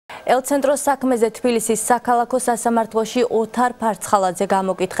ელცენტროს საქმეზე თბილისის საქალაქო სასამართლოში ოთარ ფარცხალაძე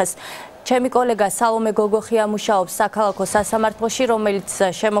გამოკითხეს. ჩემი კოლეგა სალომე გოგოხია მუშაობს საქალაქო სასამართლოში, რომელიც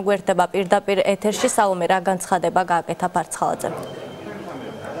შემოგვერდება პირდაპირ ეთერში. სალომე, რა განცხადება გააკეთა ფარცხალაძემ?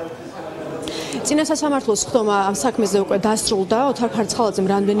 წინა სასამართლოს ხდომა ამ საქმეზე უკვე დასრულდა. ოთარ ფარცხალაძემ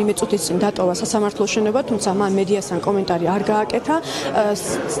რამდენიმე წუთის წინ დატოვა სასამართლოს შენობა, თუმცა მან მედიასთან კომენტარი არ გააკეთა.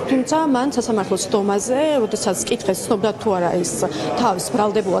 თუმცა მან სასამართლოს ხდომაზე, როდესაც კითხეს ცნობდა თუ არა ის თავს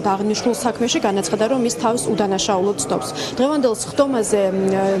ბრალდებულად აღნიშნულ საქმეში, განაცხადა, რომ ის თავს უდანაშაულოდ ცნობს. დღევანდელ ხდომაზე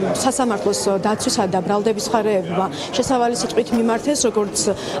სასამართლოს დაცვისა და ბრალდების მხარეებმა შესავალი სიტყვით მიმართეს, როგორც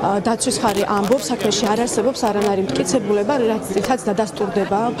დაცვის მხარე ამბობს, საქმეში არ არსებობს არანაირი მტკიცებულება, რითაც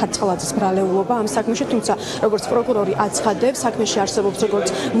დადასტურდება ფარცხალაძის ბრალეულობა ამ საქმეში, თუმცა როგორც პროკურორი აცხადებს, საქმეში არსებობს როგორც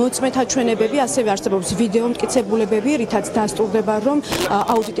მოწმეთა ჩვენებები, ასევე არსებობს ვიდეო მტკიცებულებები, რითაც დასტურდება, რომ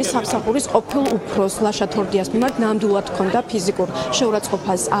აუდიტის სამსახურის ყოფილ უფროს ლაშა თორდიას მიმართ ნამდვილად ჰქონდა ფიზიკურ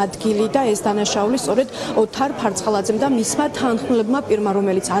შეურაცხყოფას ადგილი და ეს დანაშაული სწორედ ოთარ ფარცხალაძემ და მისმა თანხმლებმა პირმა,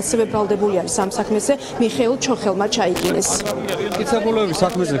 რომელიც ასევე ბრალდებული არის ამ საქმეზე, მიხეილ ჩოხელმა ჩაიგინეს. მტკიცებულებების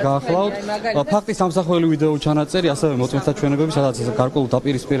საქმეზე გაახლავთ ფაქტის სამსახურელი ვიდეო ჩანაწერი, ასევე მოწმეთა ჩვენებები, სადაც გარკვეულ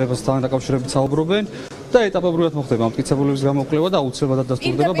დაპირისპირებასთან დაკავშირებით საუბრობენ და ეტაპობრივად მოხდება მტკიცებულების გამოკვლევა და აუცილებლად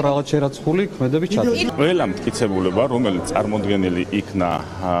დასტურდება ბრალად შერაცხული ქმედების ჩადენა. ყველა მტკიცებულება, რომელიც წარმოდგენილი იქნა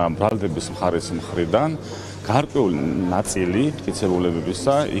ბრალდების მხარის მხრიდან, გარკვეული ნაწილი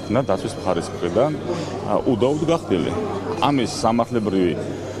მტკიცებულებებისა იქნა დაცვის მხარის მხრიდან უდაოდ გახდილი. ამის სამართლებრივი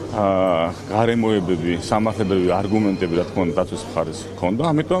გარემოებები, სამართლებრივი არგუმენტები, რა თქმა უნდა, დაცვის მხარის ჰქონდა,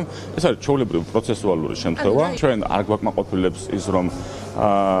 ამიტომ ეს არის ჩვეულებრივი პროცესუალური შემთხვევა. ჩვენ არ გვაკმაყოფილებს ის, რომ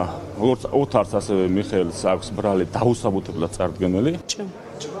როგორც ოთარს, ასევე მიხეილს აქვს ბრალი დაუსაბუთებლად წარდგენილი.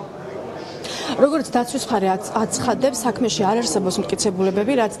 როგორც დაცვის მხარე აცხადებს, საქმეში არ არსებობს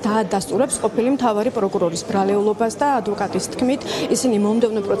მტკიცებულებები, რაც დაადასტურებს ყოფილი მთავარი პროკურორის ბრალეულობას და ადვოკატის თქმით, ისინი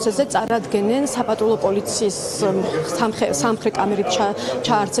მომდევნო პროცესზე წარადგენენ საპატრულო პოლიციის სამხრე კამერით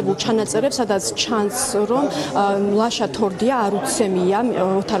ჩაარჩებულ ჩანაწერებს, სადაც ჩანს, რომ ლაშა თორდია არ უცემია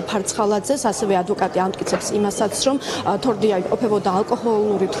ოთარ ფარცხალაძეს, ასევე ადვოკატი ამტკიცებს იმასაც, რომ თორდია იმყოფებოდა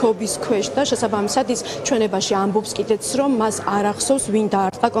ალკოჰოლური თრობის ქვეშ და შესაბამისად ის ჩვენებაში ამბობს კიდეც, რომ მას არ ახსოვს ვინ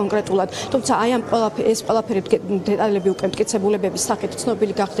დაარტყა კონკრეტულად. თუმცა აი ამ ეს ყველაფერი დეტალები უკვე მტკიცებულებების სახით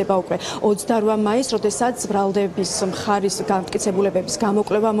ცნობილი გახდება უკვე 28 მაისს, როდესაც ბრალდების მხარის გამტკიცებულებების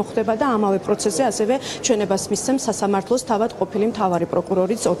გამოკვლევა მოხდება და ამავე პროცესზე ასევე ჩვენებას მისცემს სასამართლოს თავად ყოფილი მთავარი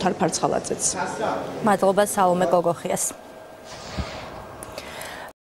პროკურორიც ოთარ ფარცხალაძეც. მადლობა სალომე გოგოხიას.